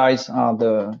three guys are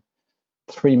the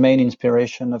three main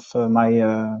inspiration of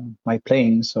my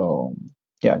playing. So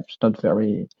yeah, it's not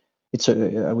very.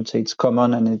 I would say it's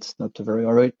common and it's not very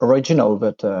original,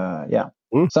 but yeah.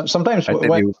 Sometimes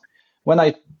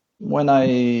when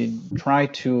I try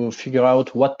to figure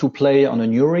out what to play on a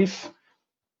new riff,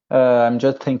 I'm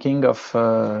just thinking of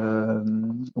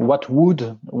what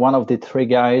would one of the three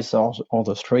guys or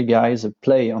the three guys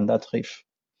play on that riff.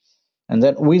 And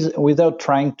then without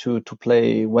trying to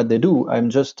play what they do, I'm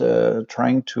just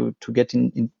trying to get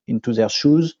into their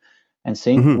shoes and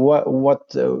saying what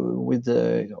with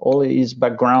all his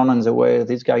background and the way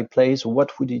this guy plays,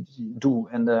 what would he do?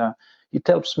 And it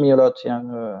helps me a lot,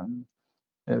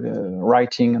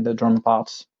 writing the drum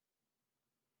parts.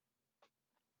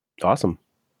 Awesome.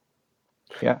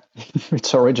 Yeah,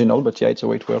 it's original, but yeah, it's the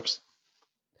way it works.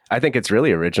 I think it's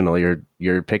really original.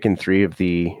 You're picking three of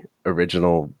the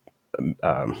original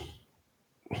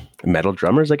metal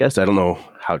drummers, I guess. I don't know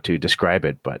how to describe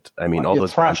it, but I mean, all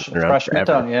those thrash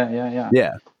metal.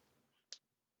 Yeah.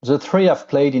 The three have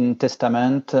played in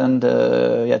Testament, and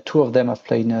two of them have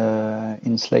played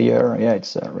in Slayer. Yeah,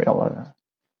 it's a real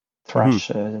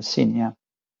thrash scene. Yeah.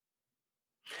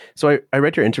 So I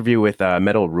read your interview with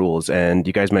Metal Rules, and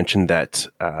you guys mentioned that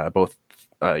both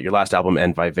your last album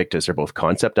and Vivictus are both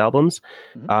concept albums.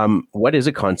 What is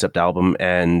a concept album,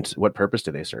 and what purpose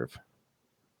do they serve?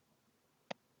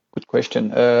 Good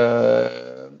question.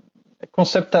 A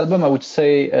concept album, I would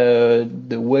say,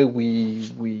 the way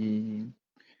we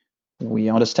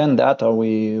understand that, or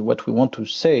what we want to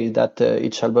say, that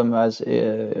each album has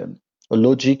a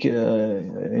logic,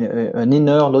 an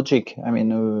inner logic. I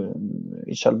mean,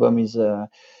 each album is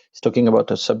talking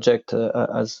about a subject,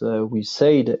 as we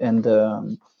said, and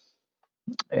the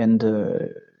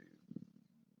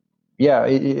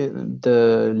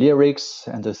lyrics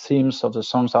and the themes of the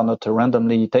songs are not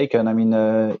randomly taken. I mean,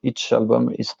 each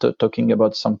album is talking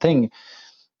about something,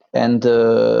 and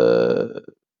the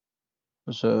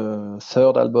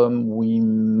third album we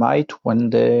might one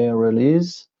day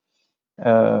release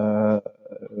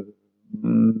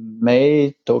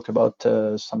may talk about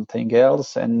something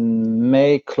else and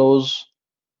may close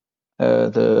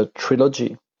the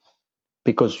trilogy,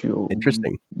 because you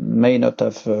may not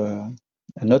have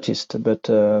noticed, but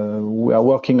we are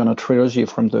working on a trilogy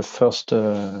from the first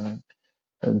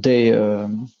day.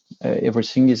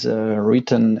 Everything is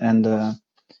written, and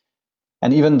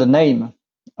even the name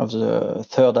of the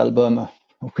third album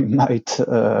we might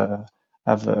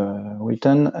have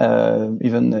written.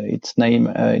 Even its name,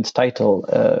 its title,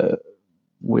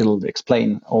 will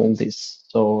explain all this.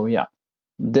 So yeah,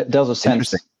 there's a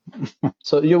sense.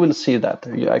 So you will see that.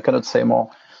 I cannot say more,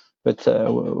 but we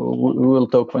will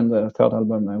talk when the third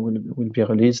album will be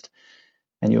released,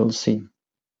 and you will see.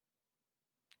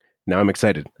 Now I'm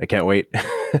excited. I can't wait.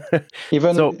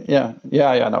 Even so,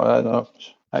 no,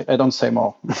 I don't say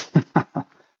more.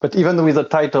 But even with the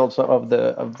titles of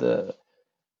the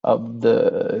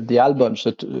albums,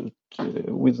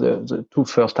 with the two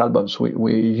first albums,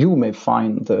 you may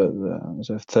find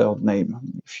the third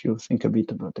name if you think a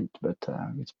bit about it. But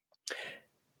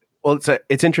well,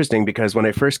 it's interesting because when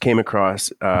I first came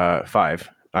across Five,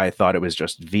 I thought it was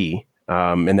just V,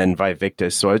 and then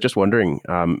Vivictus. So I was just wondering,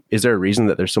 is there a reason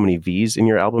that there's so many V's in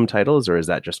your album titles, or is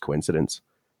that just coincidence?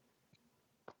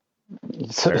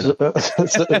 The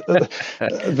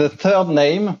third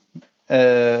name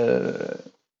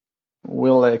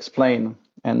will explain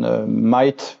and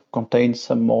might contain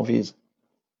some more V's.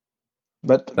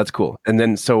 But that's cool. And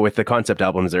then, so with the concept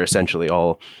albums, they're essentially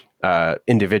all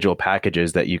individual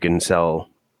packages that you can sell,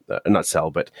 not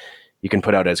sell, but you can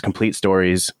put out as complete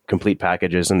stories, complete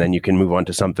packages, and then you can move on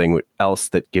to something else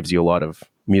that gives you a lot of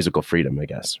musical freedom, I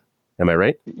guess. Am I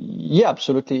right? Yeah,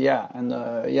 absolutely. Yeah. And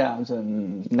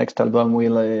the next album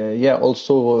will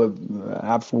also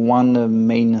have one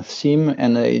main theme,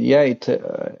 and it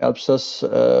helps us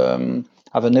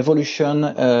have an evolution.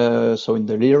 So in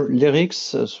the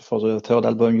lyrics for the third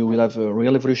album, you will have a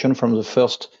real evolution from the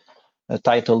first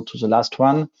title to the last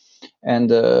one, and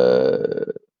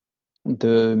the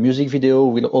music video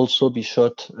will also be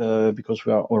shot because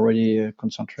we are already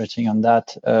concentrating on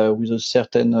that with a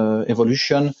certain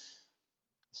evolution.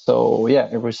 So yeah,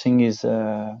 everything is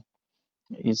it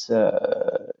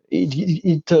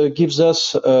gives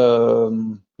us a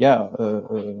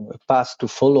path to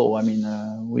follow. I mean,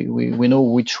 we know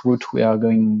which route we are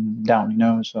going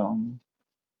down, so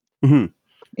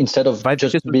instead of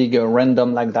just being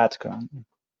random like that.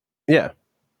 Yeah.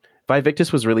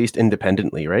 Vivictus was released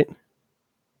independently, right?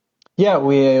 Yeah,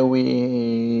 we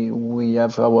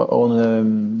have our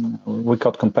own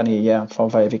record company, for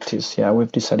Vivictus. Yeah,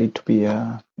 we've decided to be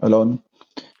alone.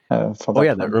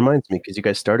 That reminds me, because you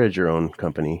guys started your own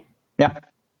company. Yeah,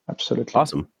 absolutely.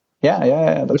 Awesome.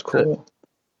 Yeah, that's cool.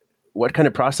 What kind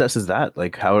of process is that?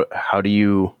 Like, how do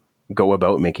you go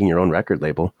about making your own record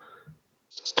label?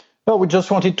 No, we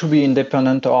just wanted to be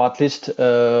independent, or at least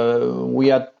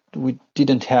we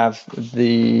didn't have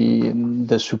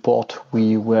the support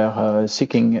we were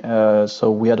seeking.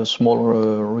 So we had a small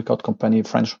record company,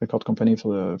 French record company,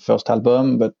 for the first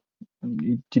album, but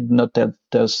it did not help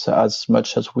us as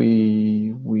much as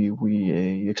we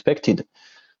expected.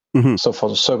 Mm-hmm. So for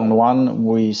the second one,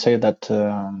 we say that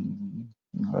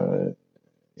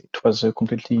it was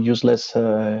completely useless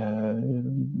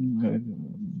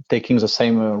taking the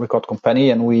same record company,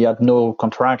 and we had no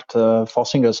contract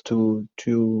forcing us to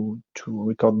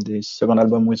record this second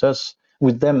album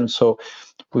with them. So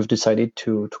we've decided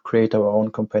to create our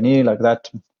own company like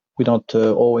that. We don't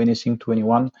owe anything to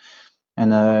anyone,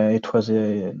 and it was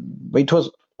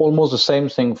almost the same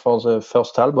thing for the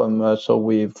first album. So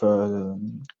we've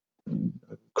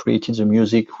created the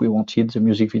music we wanted, the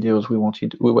music videos we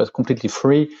wanted. We were completely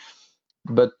free,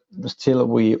 but still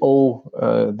we owe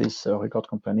this record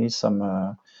company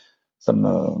some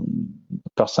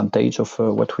percentage of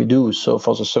what we do. So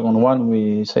for the second one,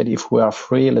 we said if we are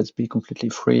free, let's be completely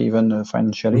free, even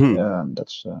financially. Mm-hmm.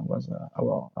 That was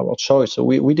our choice. So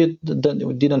we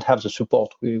didn't have the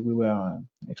support we were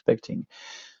expecting.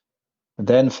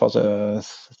 Then for the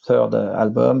third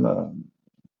album,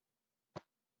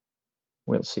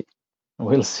 we'll see.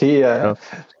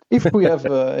 If we have,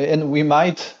 and we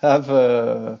might have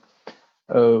a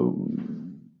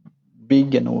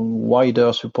big and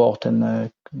wider support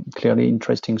and clearly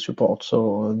interesting support.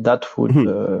 So that would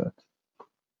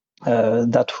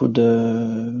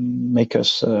make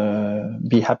us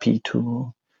be happy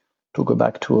to go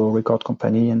back to a record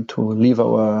company and to leave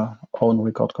our own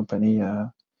record company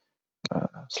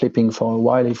sleeping for a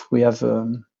while. If we have a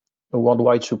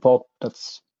worldwide support,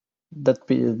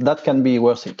 that can be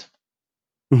worth it.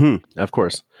 Mm-hmm. Of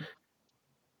course.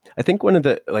 I think one of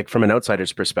the, like, from an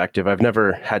outsider's perspective, I've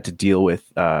never had to deal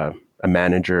with a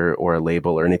manager or a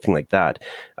label or anything like that.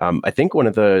 I think one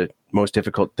of the most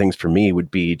difficult things for me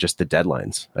would be just the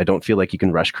deadlines. I don't feel like you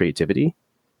can rush creativity.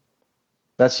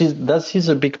 That is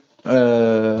a big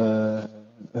A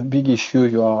big issue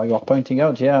you are pointing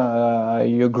out. Yeah, I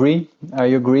agree.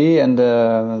 And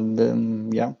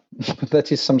yeah,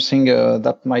 that is something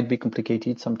that might be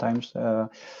complicated sometimes.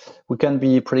 We can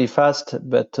be pretty fast,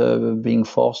 but being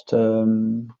forced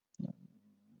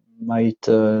might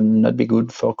not be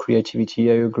good for creativity.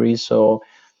 I agree. So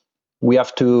we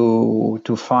have to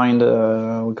find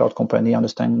a record company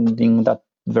understanding that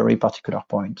very particular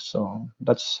point. So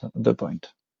that's the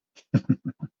point.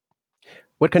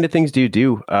 What kind of things do you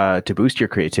do to boost your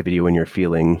creativity when you're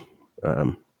feeling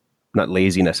not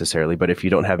lazy necessarily, but if you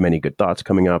don't have many good thoughts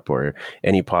coming up or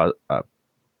any proper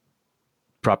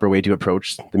way to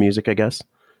approach the music, I guess?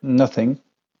 Nothing.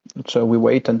 So we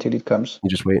wait until it comes. You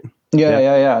just wait.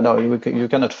 Yeah. No, you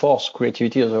cannot force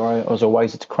creativity,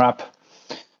 otherwise it's crap.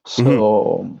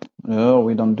 So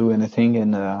we don't do anything,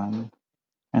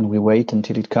 and we wait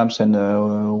until it comes, and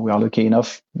we are lucky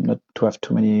enough not to have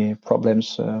too many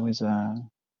problems with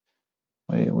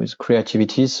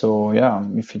creativity. So yeah,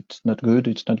 if it's not good,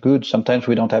 it's not good. Sometimes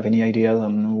we don't have any idea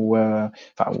on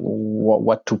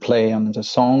what to play on the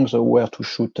songs, or where to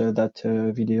shoot that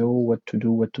video, what to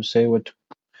do, what to say,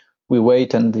 we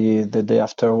wait, and the day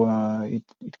after it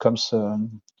comes all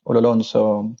alone.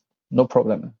 So no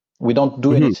problem. We don't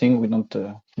do anything. We don't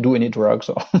do any drugs.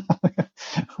 Or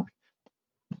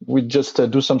we just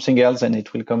do something else, and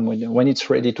it will come when it's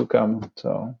ready to come.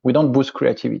 So we don't boost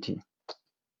creativity.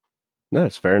 No,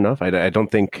 that's fair enough. I don't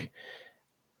think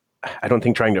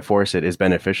trying to force it is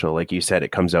beneficial. Like you said,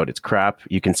 it comes out, it's crap.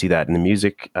 You can see that in the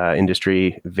music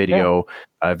industry, video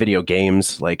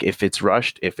games. Like if it's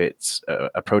rushed, if it's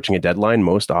approaching a deadline,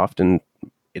 most often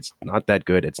it's not that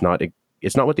good. It's not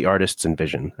what the artists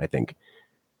envision, I think.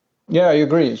 Yeah, I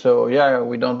agree. So yeah,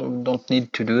 we don't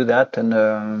need to do that,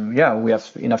 and we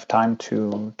have enough time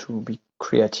to be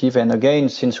creative. And again,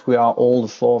 since we are all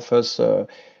four of us,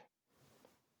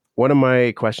 one of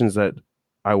my questions that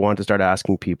I want to start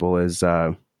asking people is,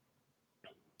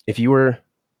 if you were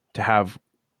to have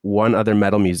one other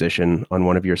metal musician on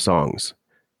one of your songs,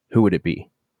 who would it be?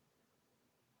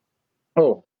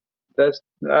 Oh,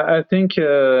 I think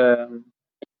the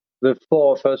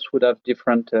four of us would have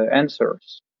different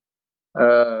answers.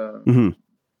 For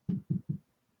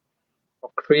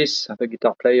Chris, the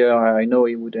guitar player, I know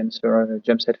he would answer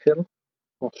James Hetfield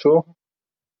for sure.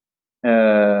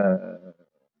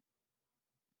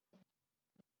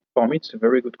 For me, it's a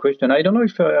very good question. I don't know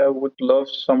if I would love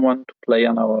someone to play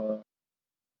on our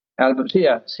album.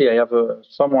 I have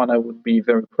someone I would be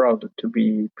very proud to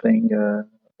be playing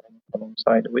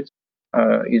alongside with.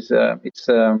 It's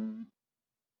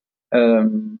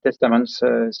Testament's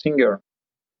singer.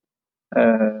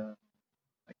 I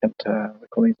can't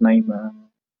recall his name.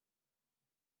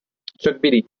 Chuck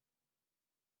Billy.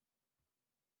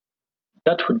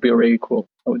 That would be really cool.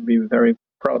 I would be very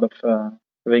proud of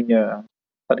having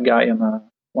that guy on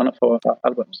one of our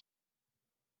albums.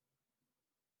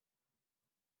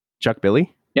 Chuck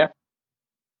Billy? Yeah.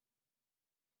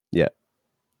 Yeah.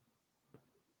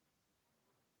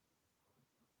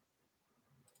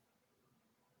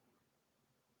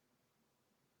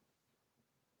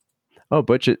 Oh,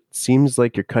 Butch, it seems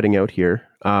like you're cutting out here.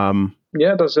 Why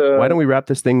don't we wrap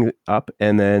this thing up,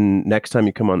 and then next time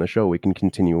you come on the show, we can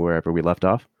continue wherever we left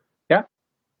off? Yeah.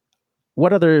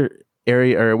 What other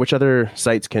area or which other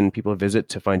sites can people visit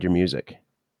to find your music?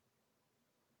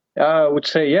 I would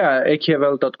say,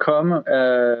 Akiavel.com,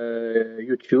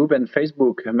 YouTube and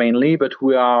Facebook mainly, but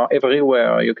we are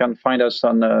everywhere. You can find us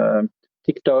on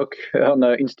TikTok, on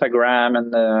Instagram,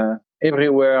 and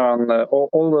everywhere on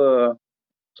all the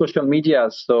social media.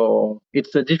 So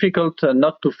it's difficult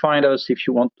not to find us if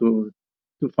you want to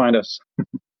find us.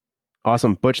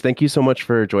 Awesome. Butch, thank you so much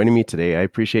for joining me today. I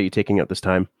appreciate you taking out this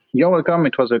time. You're welcome.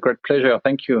 It was a great pleasure.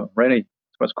 Thank you. Really,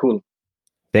 it was cool.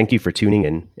 Thank you for tuning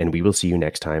in, and we will see you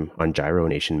next time on Gyro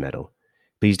Nation Metal.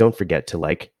 Please don't forget to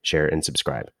like, share, and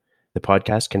subscribe. The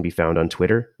podcast can be found on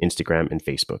Twitter, Instagram, and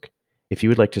Facebook. If you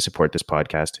would like to support this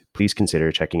podcast, please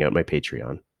consider checking out my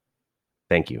Patreon.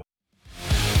 Thank you.